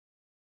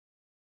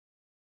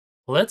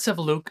Let's have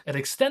a look at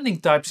extending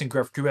types in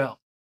GraphQL.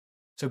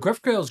 So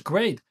GraphQL is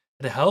great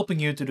at helping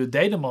you to do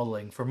data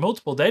modeling for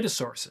multiple data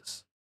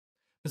sources.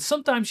 But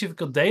sometimes you've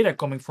got data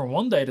coming from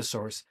one data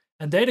source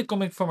and data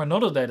coming from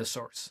another data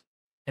source.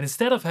 And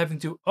instead of having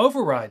to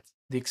override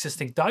the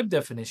existing type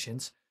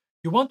definitions,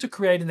 you want to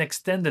create an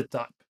extended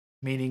type,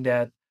 meaning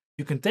that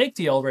you can take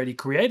the already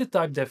created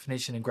type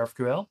definition in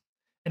GraphQL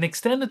and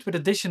extend it with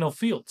additional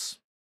fields.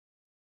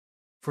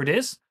 For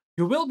this,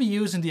 you will be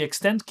using the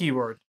extend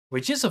keyword,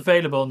 which is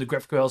available in the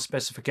GraphQL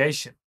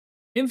specification.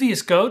 In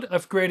VS Code,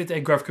 I've created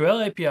a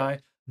GraphQL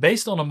API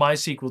based on a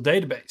MySQL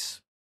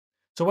database.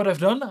 So what I've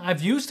done,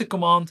 I've used the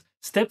command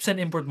StepZen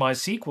import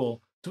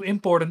MySQL to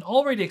import an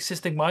already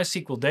existing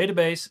MySQL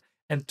database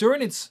and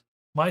turn its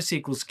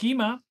MySQL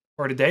schema,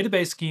 or the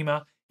database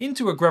schema,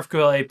 into a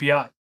GraphQL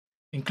API,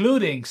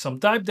 including some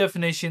type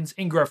definitions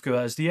in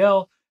GraphQL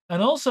SDL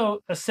and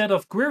also a set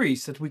of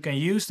queries that we can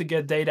use to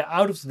get data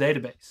out of the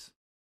database.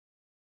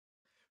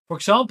 For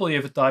example, you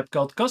have a type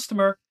called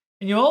customer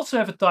and you also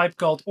have a type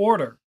called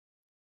order.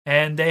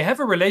 And they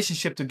have a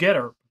relationship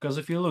together because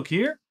if you look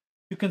here,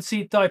 you can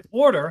see type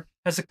order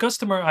has a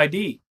customer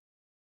ID.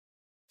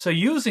 So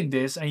using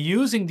this and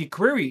using the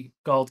query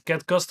called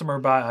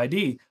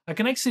getCustomerById, I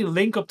can actually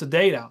link up the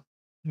data,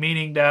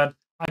 meaning that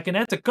I can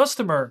add the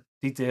customer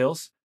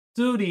details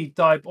to the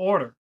type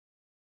order.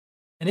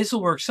 And this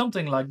will work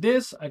something like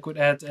this. I could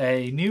add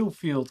a new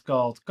field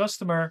called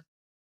customer.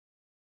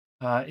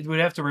 It would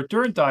have the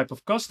return type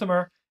of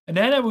customer, and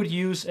then I would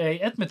use a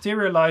add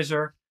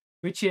materializer,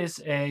 which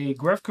is a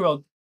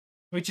GraphQL,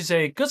 which is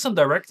a custom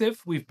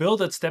directive we've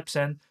built at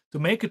StepZen to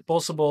make it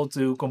possible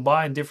to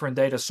combine different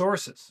data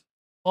sources,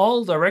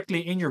 all directly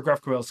in your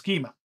GraphQL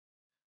schema.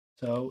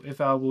 So if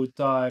I would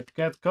type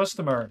get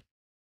customer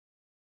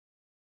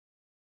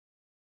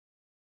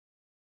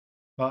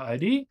by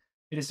ID,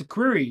 it is a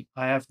query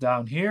I have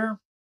down here,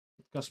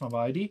 customer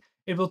by ID.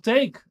 It will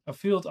take a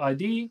field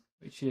ID,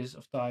 which is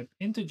of type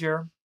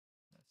integer.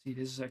 Let's see,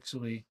 this is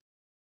actually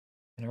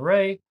an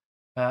array.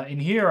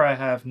 In here I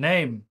have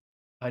name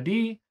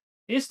ID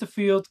is the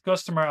field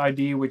customer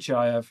ID, which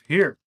I have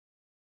here.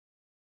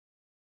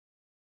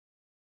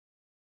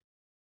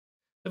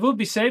 I will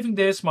be saving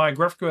this. My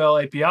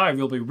GraphQL API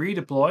will be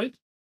redeployed,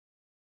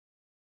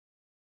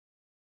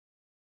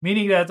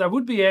 meaning that I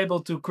would be able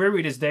to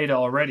query this data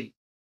already.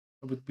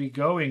 I would be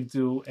going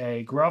to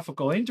a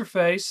graphical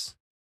interface.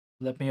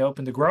 Let me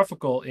open the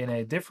graphical in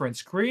a different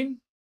screen.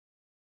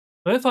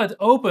 So if I'd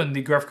open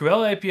the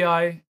GraphQL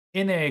API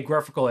in a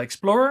graphical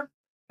explorer,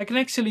 I can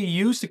actually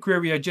use the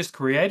query I just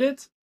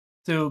created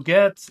to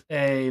get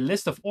a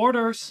list of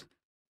orders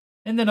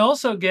and then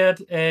also get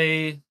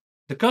the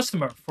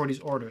customer for these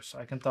orders.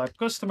 I can type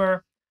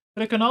customer,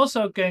 but I can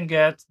also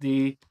get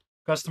the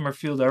customer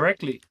field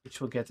directly,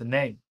 which will get the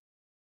name.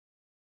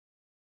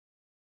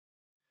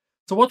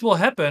 So what will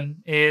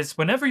happen is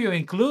whenever you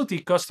include the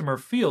customer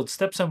field,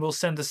 StepZen will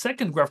send a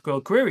second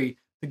GraphQL query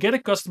to get a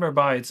customer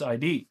by its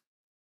ID.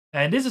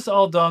 And this is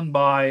all done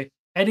by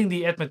adding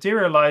the add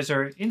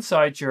materializer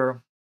inside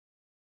your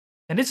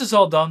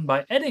GraphQL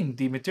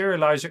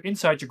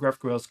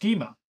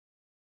schema.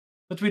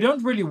 But we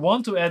don't really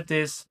want to add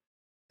this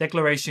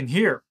declaration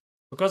here,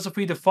 because if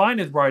we define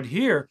it right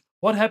here,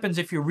 what happens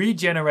if you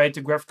regenerate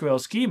the GraphQL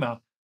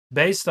schema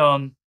based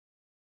on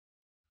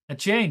a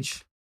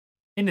change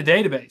in the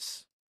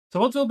database? So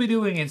what we'll be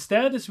doing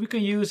instead is we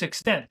can use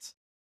extend.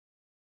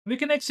 We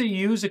can actually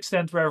use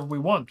extend wherever we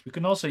want. We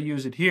can also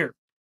use it here.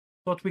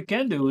 What we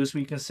can do is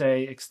we can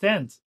say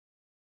extend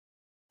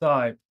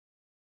type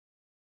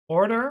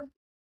order,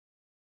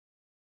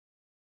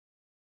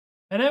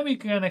 and then we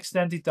can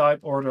extend the type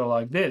order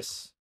like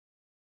this.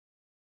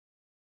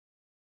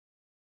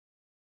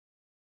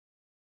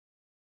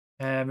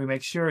 And we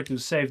make sure to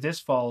save this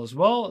file as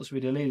well, as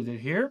we deleted it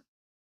here.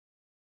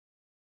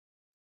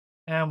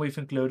 And we've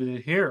included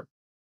it here.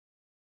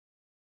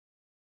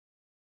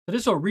 So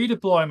this will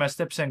redeploy my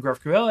StepZen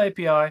GraphQL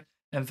API,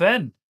 and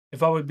then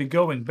if I would be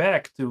going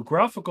back to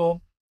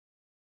graphical,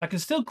 I can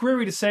still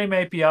query the same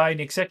API in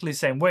exactly the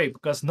same way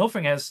because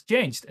nothing has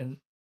changed. And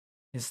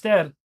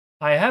instead,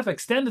 I have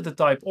extended the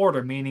type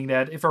order, meaning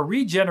that if I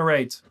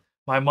regenerate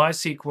my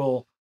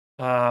MySQL,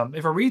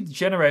 if I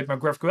regenerate my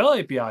GraphQL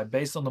API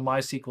based on the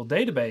MySQL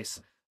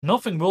database,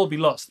 nothing will be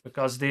lost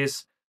because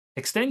this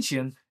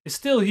extension is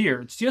still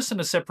here. It's just in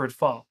a separate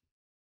file.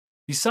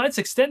 Besides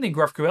extending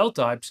GraphQL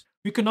types,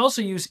 we can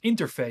also use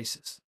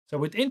interfaces. So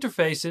with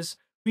interfaces,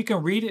 we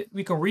can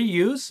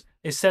reuse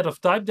a set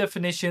of type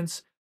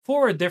definitions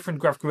for a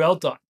different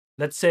GraphQL type.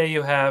 Let's say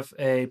you have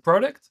a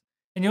product,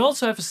 and you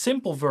also have a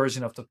simple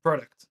version of the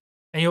product.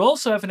 And you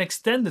also have an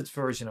extended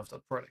version of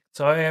that product.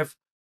 So I have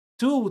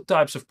two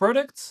types of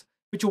products,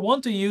 but you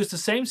want to use the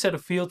same set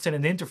of fields in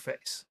an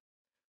interface.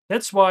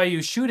 That's why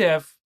you should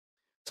have.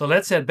 So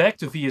let's head back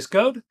to VS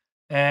Code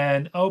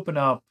and open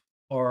up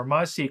our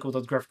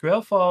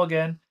MySQL.graphql file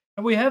again.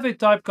 And we have a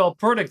type called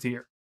product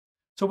here.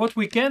 So what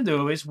we can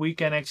do is we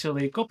can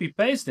actually copy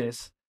paste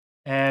this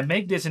and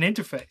make this an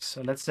interface.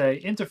 So let's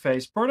say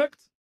interface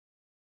product.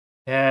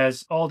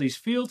 has all these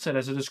fields. It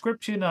has a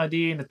description,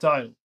 ID, and a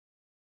title.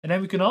 And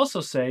then we can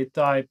also say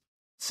type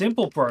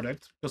simple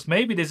product, because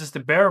maybe this is the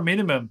bare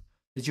minimum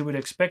that you would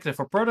expect of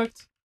a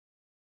product.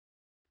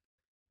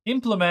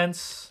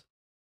 Implements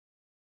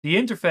the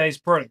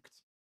interface product.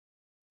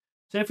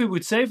 So if we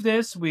would save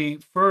this, we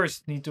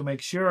first need to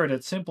make sure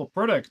that simple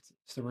product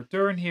is the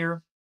return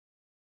here.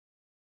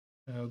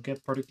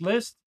 Get product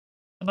list,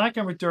 and I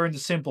can return the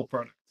simple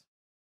product.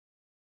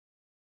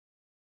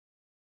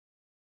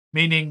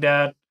 Meaning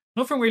that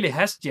nothing really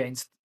has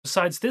changed.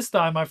 Besides this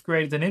time I've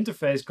created an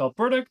interface called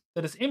product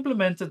that is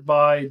implemented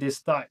by this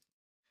type.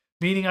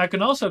 Meaning I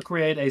can also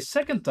create a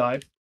second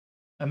type,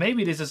 and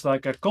maybe this is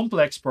like a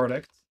complex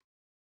product.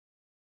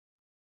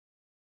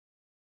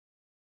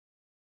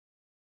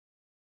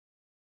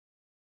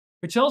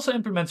 Which also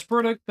implements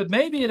product, but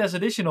maybe it has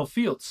additional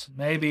fields.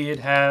 Maybe it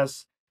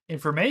has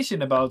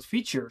information about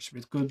features,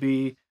 which could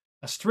be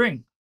a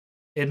string.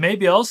 It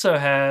maybe also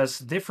has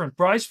different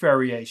price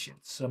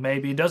variations. So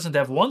maybe it doesn't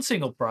have one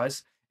single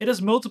price. It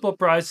has multiple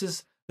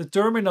prices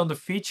determined on the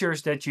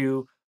features that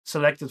you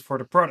selected for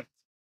the product.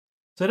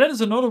 So that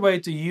is another way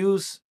to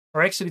use,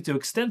 or actually to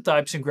extend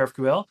types in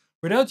GraphQL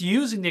without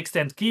using the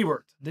extend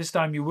keyword. This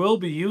time you will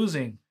be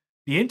using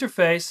the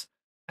interface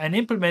and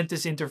implement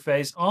this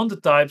interface on the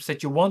types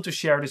that you want to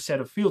share this set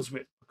of fields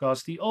with,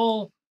 because they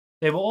will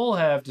all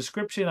have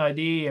description,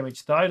 ID,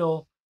 image,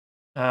 title,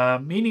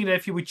 meaning that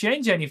if you would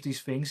change any of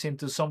these things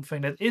into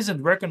something that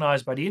isn't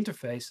recognized by the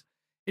interface,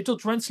 it will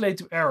translate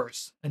to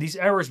errors, and these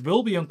errors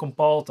will be on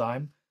compile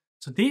time.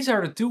 So these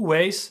are the two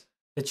ways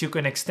that you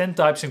can extend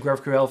types in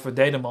GraphQL for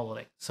data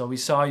modeling. So we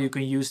saw you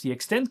can use the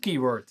extend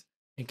keyword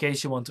in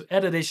case you want to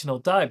add additional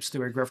types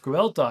to a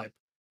GraphQL type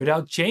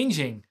without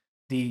changing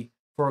the,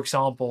 for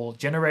example,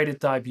 generated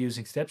type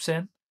using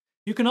StepZen.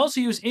 You can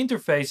also use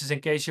interfaces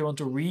in case you want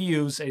to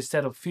reuse a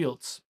set of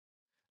fields.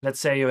 Let's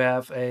say you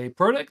have a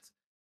product,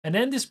 and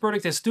then this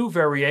product has two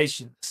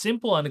variations, a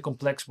simple and a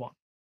complex one.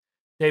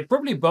 They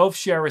probably both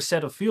share a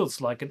set of fields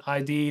like an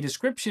ID,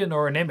 description,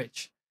 or an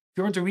image. If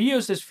you want to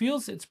reuse these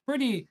fields,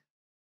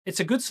 it's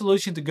a good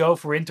solution to go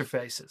for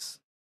interfaces.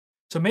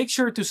 So make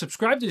sure to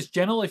subscribe to this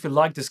channel if you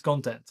like this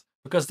content,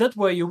 because that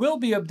way you will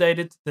be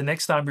updated the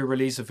next time we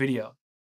release a video.